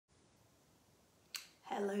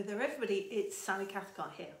Hello there everybody, it's Sally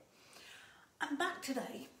Cathcart here. I'm back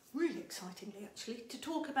today, really excitingly actually, to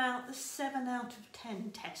talk about the 7 out of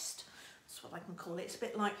 10 test. That's what I can call it. It's a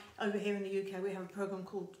bit like over here in the UK we have a programme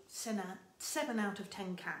called 7 out of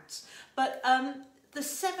 10 cats. But the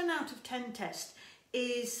 7 out of 10 test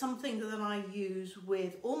is something that I use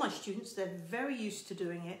with all my students. They're very used to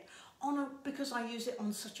doing it because I use it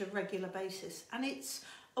on such a regular basis. And it's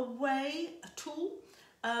a tool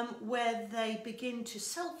where they begin to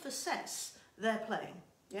self-assess their playing.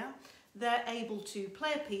 Yeah, they're able to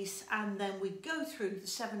play a piece, and then we go through the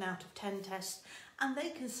 7 out of 10 test, and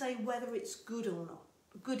they can say whether it's good or not,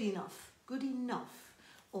 good enough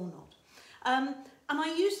or not. And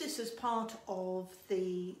I use this as part of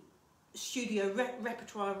the studio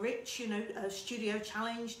repertoire rich, studio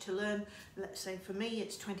challenge to learn. Let's say for me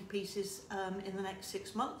it's 20 pieces in the next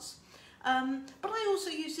 6 months. But I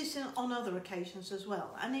also use this on other occasions as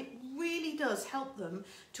well, and it really does help them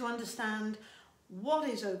to understand what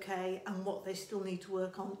is okay and what they still need to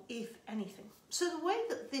work on, if anything. So the way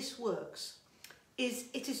that this works is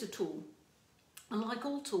it is a tool, and like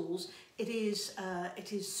all tools, it is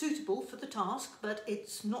suitable for the task, but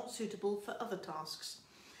it's not suitable for other tasks.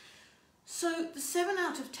 So the 7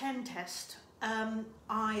 out of 10 test,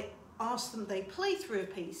 I ask them, they play through a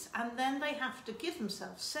piece, and then they have to give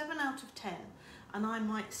themselves 7 out of 10, and I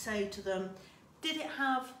might say to them, did it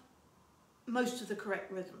have most of the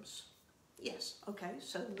correct rhythms? Yes. Okay,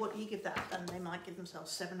 so what do you give that? And they might give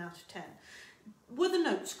themselves 7 out of 10. Were the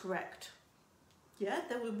notes correct? Yeah,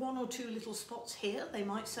 there were 1 or 2 little spots here, they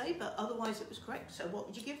might say, but otherwise it was correct. So what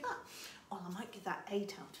would you give that? Well, I might give that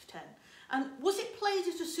 8 out of 10. And was it played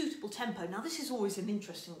at a suitable tempo? Now this is always an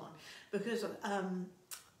interesting one, because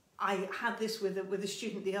I had this with a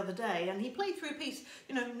student the other day, and he played through a piece,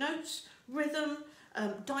 notes, rhythm,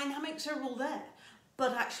 dynamics are all there,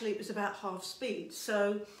 but actually it was about half speed.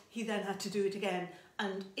 So he then had to do it again,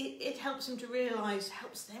 and it helps them to realise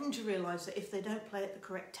that if they don't play at the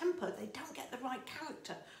correct tempo, they don't get the right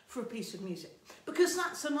character for a piece of music. Because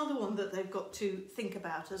that's another one that they've got to think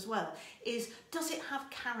about as well, is does it have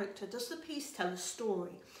character? Does the piece tell a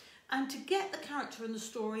story? And to get the character and the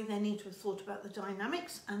story, they need to have thought about the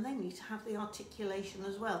dynamics, and they need to have the articulation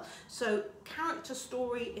as well. So character,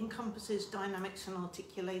 story encompasses dynamics and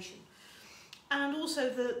articulation. And also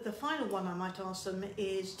the final one I might ask them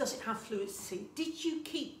is, does it have fluency? Did you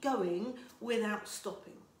keep going without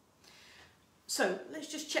stopping? So let's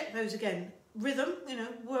just check those again. Rhythm,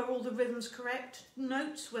 were all the rhythms correct?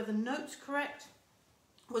 Notes, were the notes correct?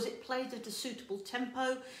 Was it played at a suitable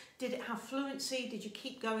tempo? Did it have fluency? Did you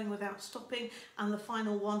keep going without stopping? And the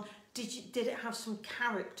final one, did it have some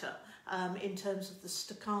character in terms of the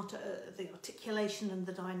staccato, the articulation and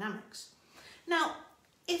the dynamics? Now,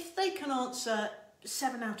 if they can answer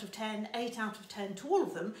 7 out of 10, 8 out of 10 to all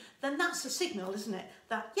of them, then that's a signal, isn't it?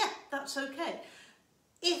 That, yeah, that's okay.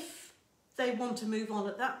 If they want to move on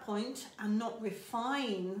at that point and not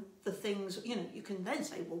refine the things, you can then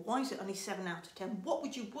say, well, why is it only 7 out of 10? What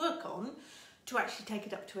would you work on to actually take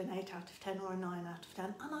it up to an 8 out of 10 or a 9 out of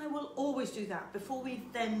 10? And I will always do that before we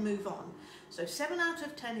then move on. So 7 out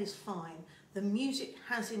of 10 is fine. The music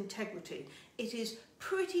has integrity. It is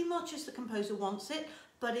pretty much as the composer wants it,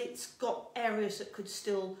 but it's got areas that could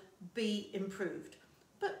still be improved.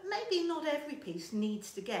 But maybe not every piece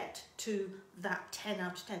needs to get to that 10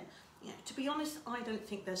 out of 10. To be honest, I don't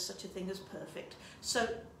think there's such a thing as perfect. So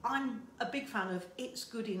I'm a big fan of it's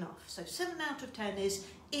good enough. So 7 out of 10 is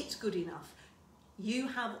it's good enough. You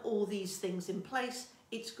have all these things in place,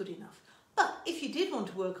 it's good enough. But if you did want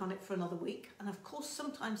to work on it for another week, and of course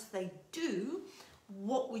sometimes they do,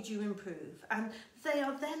 what would you improve? And they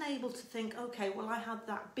are then able to think, okay, well, I had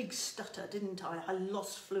that big stutter, didn't I? I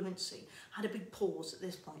lost fluency, had a big pause at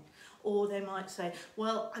this point. Or they might say,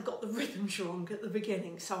 well, I got the rhythms wrong at the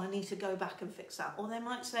beginning, so I need to go back and fix that. Or they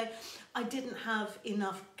might say, I didn't have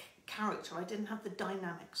enough character, I didn't have the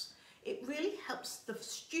dynamics. It really helps the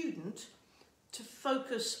student to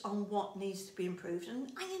focus on what needs to be improved. And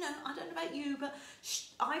I don't know about you, but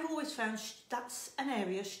I've always found that's an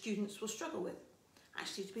area students will struggle with.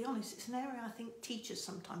 Actually, to be honest, it's an area I think teachers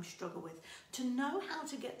sometimes struggle with, to know how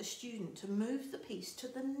to get the student to move the piece to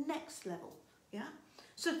the next level. Yeah.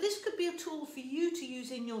 So this could be a tool for you to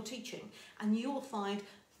use in your teaching, and you'll find,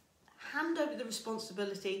 hand over the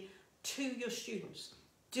responsibility to your students.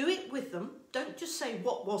 Do it with them. Don't just say,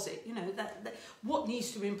 what was it? What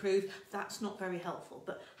needs to improve? That's not very helpful.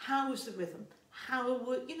 But how was the rhythm? How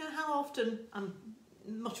often, I'm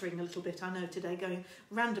muttering a little bit, I know today, going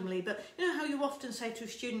randomly, but how you often say to a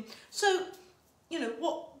student, so,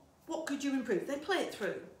 what could you improve? They play it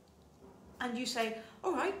through. And you say,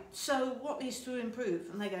 all right, so what needs to improve?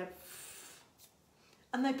 And they go,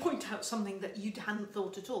 and they point out something that you hadn't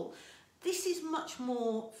thought at all. This is much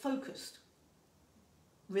more focused.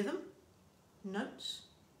 Rhythm, notes,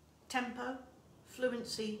 tempo,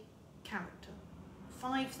 fluency, character.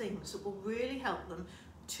 5 things that will really help them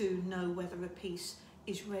to know whether a piece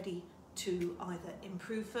is ready to either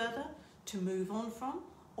improve further, to move on from,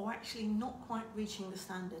 or actually not quite reaching the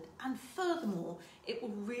standard. And furthermore, it will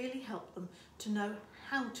really help them to know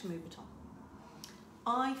how to move it on.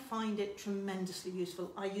 I find it tremendously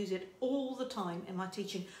useful. I use it all the time in my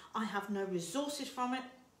teaching. I have no resources from it.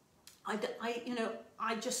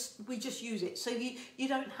 We just use it. So you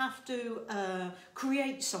don't have to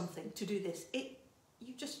create something to do this.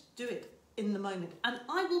 You just do it in the moment. And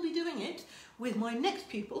I will be doing it with my next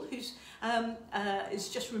pupil, who's is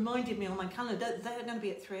just reminded me on my calendar. They're going to be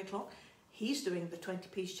at 3 o'clock. He's doing the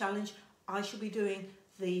 20-piece challenge. I shall be doing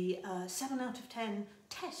the 7 out of 10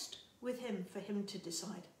 test with him for him to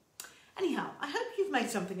decide. Anyhow, I hope you've made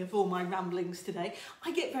something of all my ramblings today.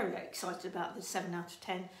 I get very excited about the 7 out of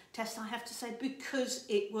 10 test, I have to say, because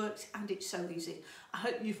it works and it's so easy. I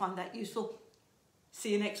hope you find that useful.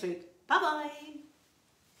 See you next week. Bye-bye.